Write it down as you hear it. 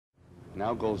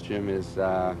Now Gold's Gym is,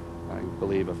 I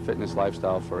believe, a fitness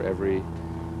lifestyle for every...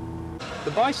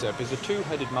 The bicep is a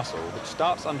two-headed muscle which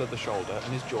starts under the shoulder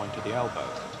and is joined to the elbow.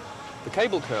 The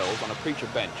cable curls on a preacher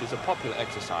bench is a popular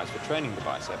exercise for training the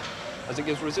bicep, as it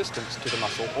gives resistance to the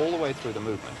muscle all the way through the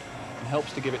movement and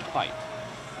helps to give it height.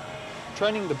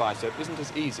 Training the bicep isn't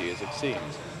as easy as it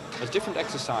seems, as different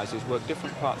exercises work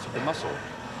different parts of the muscle,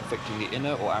 affecting the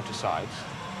inner or outer sides,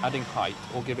 adding height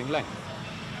or giving length.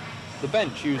 The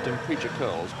bench used in preacher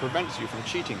curls prevents you from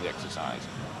cheating the exercise,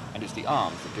 and it's the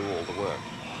arms that do all the work.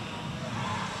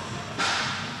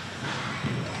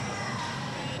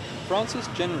 Francis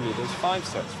generally does 5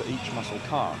 sets for each muscle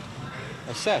part.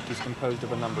 A set is composed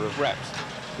of a number of reps,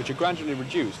 which are gradually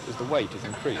reduced as the weight is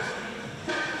increased.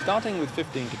 Starting with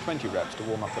 15 to 20 reps to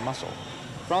warm up the muscle,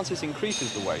 Francis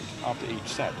increases the weight after each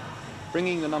set,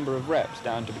 bringing the number of reps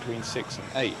down to between 6 and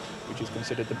 8, which is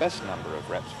considered the best number of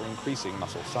reps for increasing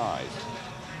muscle size.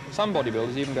 Some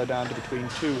bodybuilders even go down to between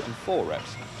 2 and 4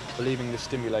 reps, believing this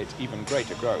stimulates even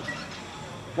greater growth.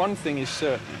 One thing is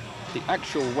certain, the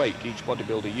actual weight each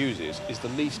bodybuilder uses is the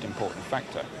least important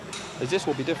factor, as this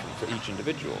will be different for each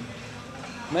individual.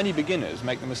 Many beginners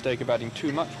make the mistake of adding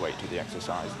too much weight to the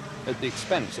exercise at the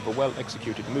expense of a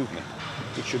well-executed movement,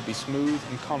 which should be smooth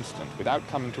and constant without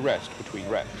coming to rest between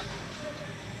reps.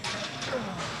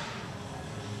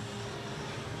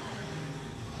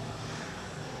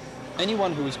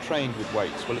 Anyone who is trained with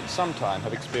weights will at some time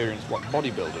have experienced what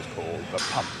bodybuilders call the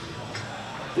pump.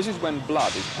 This is when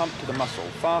blood is pumped to the muscle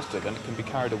faster than it can be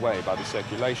carried away by the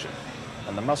circulation,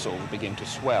 and the muscles begin to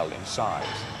swell in size.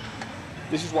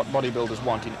 This is what bodybuilders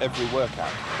want in every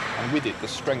workout, and with it the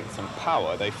strength and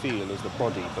power they feel as the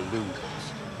body balloons.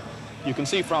 You can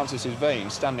see Francis's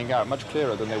veins standing out much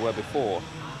clearer than they were before,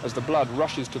 as the blood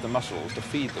rushes to the muscles to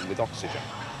feed them with oxygen.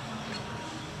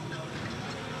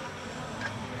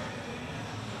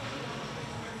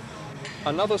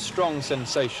 Another strong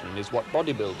sensation is what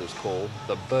bodybuilders call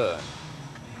the burn.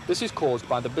 This is caused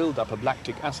by the build-up of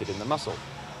lactic acid in the muscle.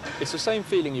 It's the same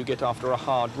feeling you get after a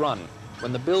hard run,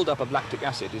 when the build-up of lactic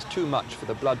acid is too much for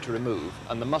the blood to remove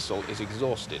and the muscle is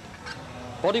exhausted.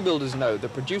 Bodybuilders know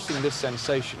that producing this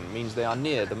sensation means they are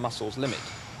near the muscle's limit,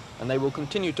 and they will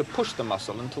continue to push the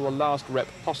muscle until the last rep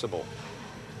possible.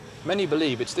 Many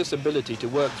believe it's this ability to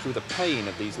work through the pain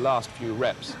of these last few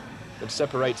reps that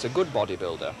separates a good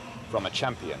bodybuilder from a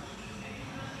champion.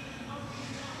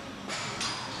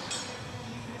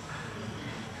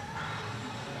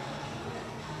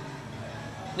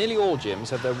 Nearly all gyms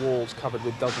have their walls covered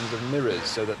with dozens of mirrors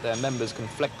so that their members can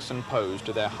flex and pose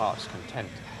to their heart's content.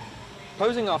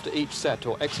 Posing after each set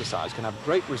or exercise can have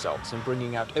great results in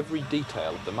bringing out every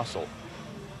detail of the muscle.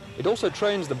 It also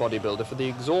trains the bodybuilder for the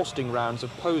exhausting rounds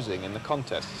of posing in the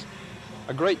contests.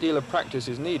 A great deal of practice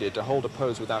is needed to hold a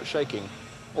pose without shaking,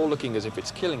 or looking as if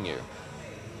it's killing you.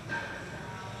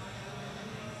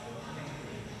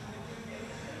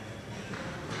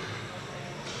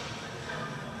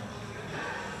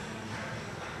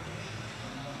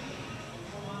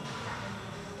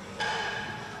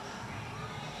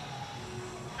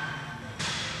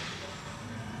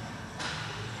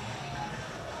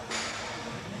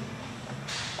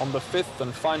 On the 5th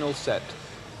and final set,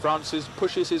 Francis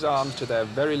pushes his arms to their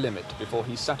very limit before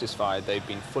he's satisfied they've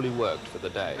been fully worked for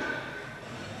the day.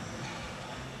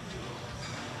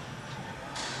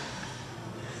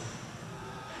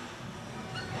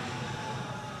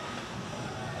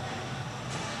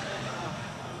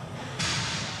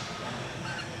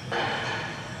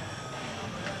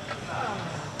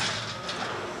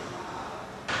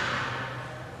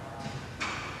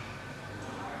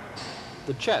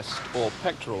 The chest, or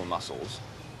pectoral muscles,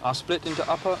 are split into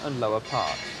upper and lower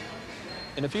parts.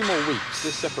 In a few more weeks,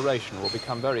 this separation will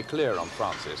become very clear on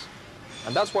Francis,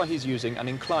 and that's why he's using an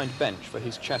inclined bench for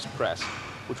his chest press,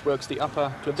 which works the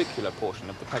upper clavicular portion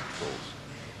of the pectorals.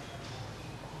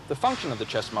 The function of the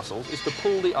chest muscles is to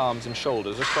pull the arms and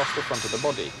shoulders across the front of the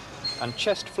body, and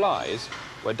chest flies,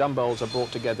 where dumbbells are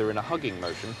brought together in a hugging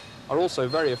motion, are also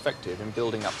very effective in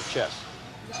building up the chest.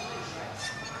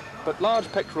 But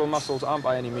large pectoral muscles aren't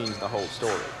by any means the whole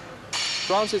story.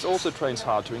 Francis also trains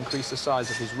hard to increase the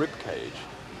size of his rib cage.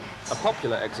 A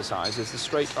popular exercise is the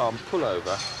straight arm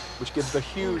pullover, which gives the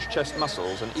huge chest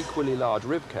muscles an equally large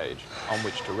rib cage on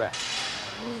which to rest.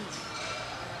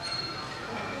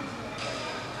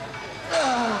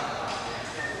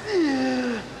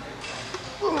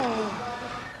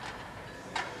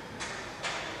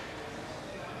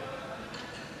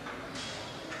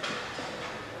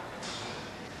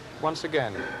 Once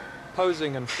again,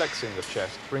 posing and flexing the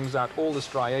chest brings out all the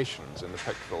striations in the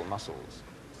pectoral muscles.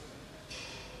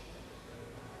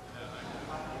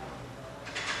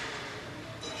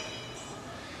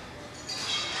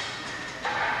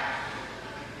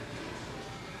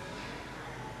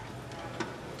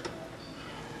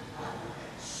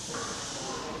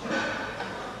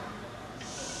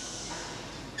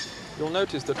 you'll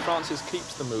notice that Francis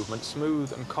keeps the movement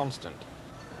smooth and constant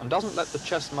and doesn't let the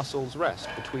chest muscles rest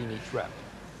between each rep.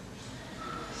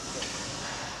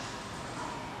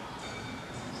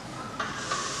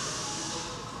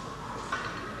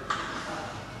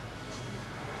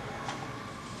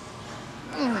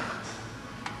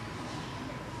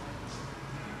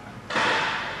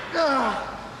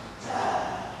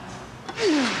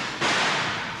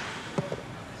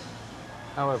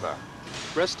 However,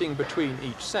 resting between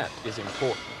each set is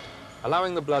important,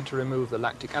 allowing the blood to remove the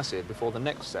lactic acid before the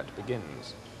next set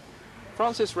begins.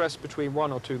 Francis rests between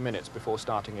 1 or 2 minutes before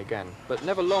starting again, but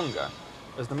never longer,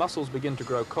 as the muscles begin to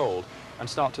grow cold and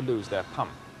start to lose their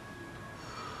pump.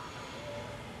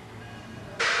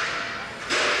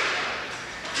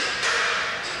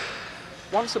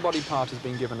 Once a body part has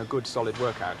been given a good solid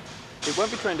workout, it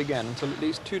won't be trained again until at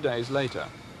least 2 days later.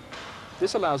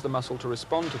 This allows the muscle to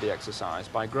respond to the exercise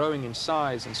by growing in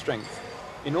size and strength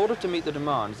in order to meet the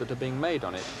demands that are being made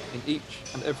on it in each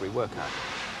and every workout.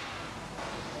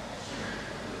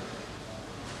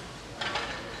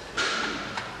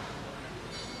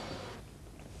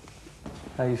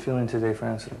 How are you feeling today,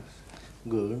 Francis?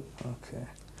 Good. Okay.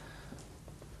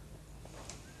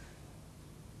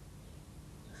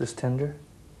 Is this tender?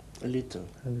 A little.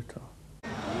 A little.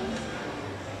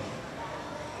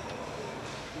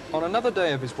 On another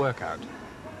day of his workout,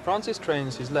 Francis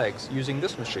trains his legs using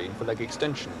this machine for leg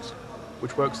extensions,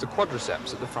 which works the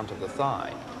quadriceps at the front of the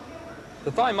thigh.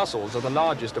 The thigh muscles are the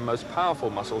largest and most powerful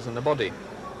muscles in the body,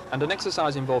 and an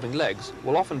exercise involving legs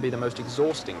will often be the most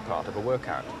exhausting part of a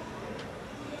workout.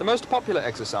 The most popular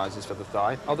exercises for the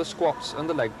thigh are the squats and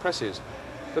the leg presses,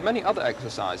 but many other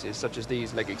exercises, such as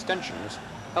these leg extensions,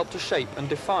 help to shape and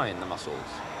define the muscles.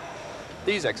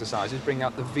 These exercises bring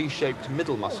out the V-shaped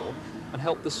middle muscle and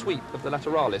help the sweep of the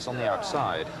lateralis on the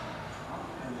outside.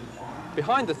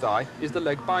 Behind the thigh is the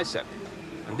leg bicep,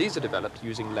 and these are developed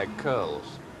using leg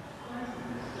curls.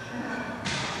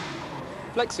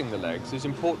 Flexing the legs is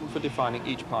important for defining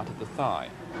each part of the thigh,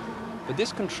 but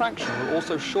this contraction will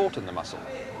also shorten the muscle.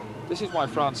 This is why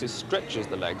Francis stretches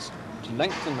the legs to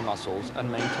lengthen the muscles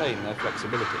and maintain their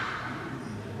flexibility.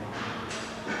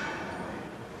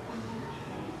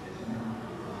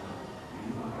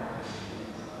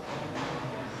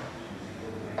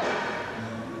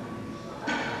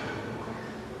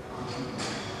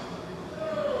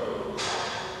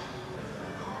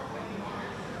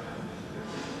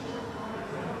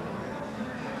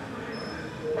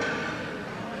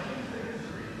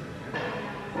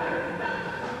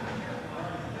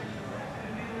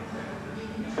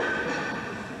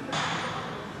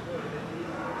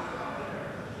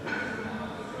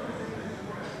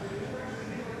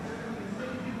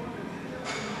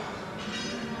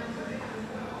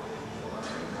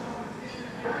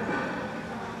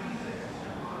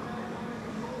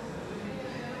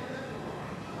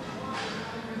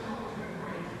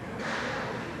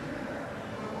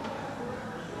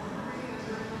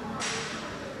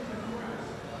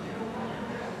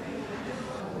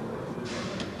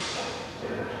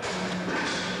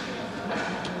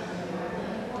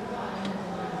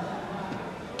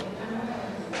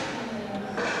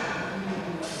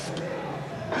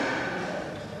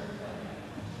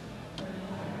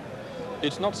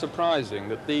 It's not surprising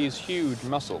that these huge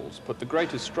muscles put the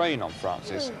greatest strain on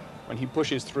Francis when he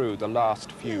pushes through the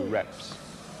last few reps.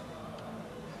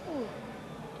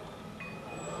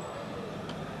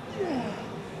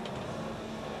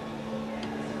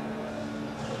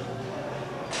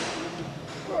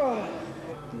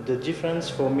 The difference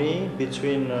for me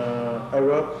between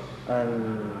Europe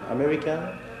and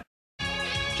American.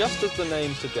 Just as the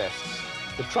name suggests,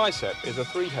 the tricep is a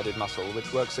three-headed muscle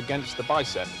which works against the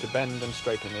bicep to bend and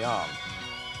straighten the arm.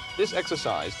 This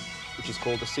exercise, which is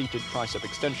called the seated tricep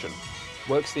extension,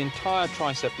 works the entire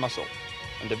tricep muscle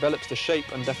and develops the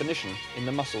shape and definition in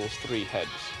the muscle's three heads.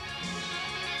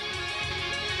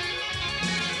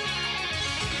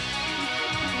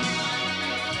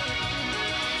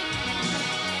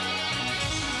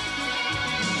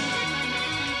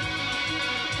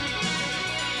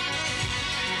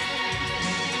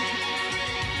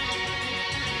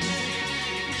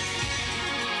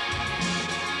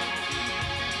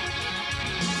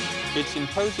 It's in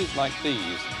poses like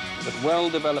these that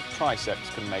well-developed triceps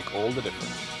can make all the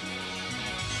difference.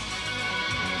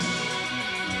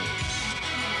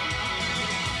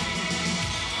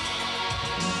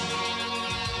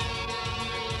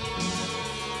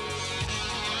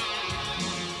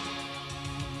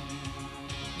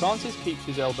 Francis keeps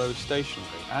his elbows stationary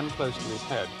and close to his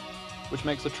head, which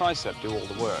makes the tricep do all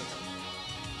the work.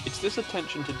 It's this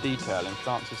attention to detail in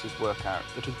Francis's workout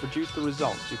that has produced the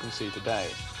results you can see today.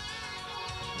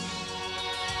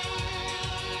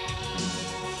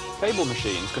 Cable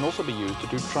machines can also be used to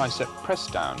do tricep press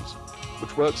downs,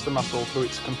 which works the muscle through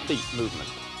its complete movement.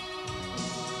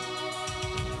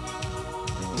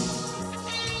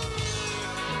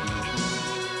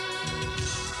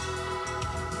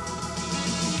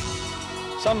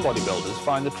 Some bodybuilders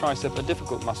find the tricep a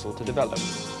difficult muscle to develop.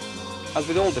 As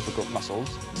with all difficult muscles,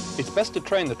 it's best to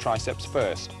train the triceps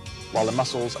first, while the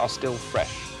muscles are still fresh.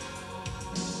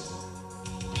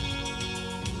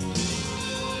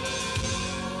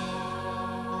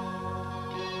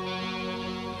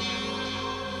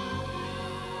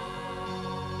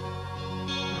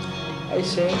 I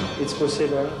think it's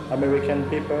possible, American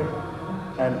people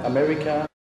and America,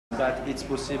 that it's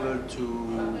possible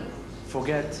to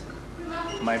forget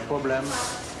my problem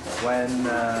when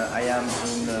I am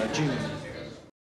in gym.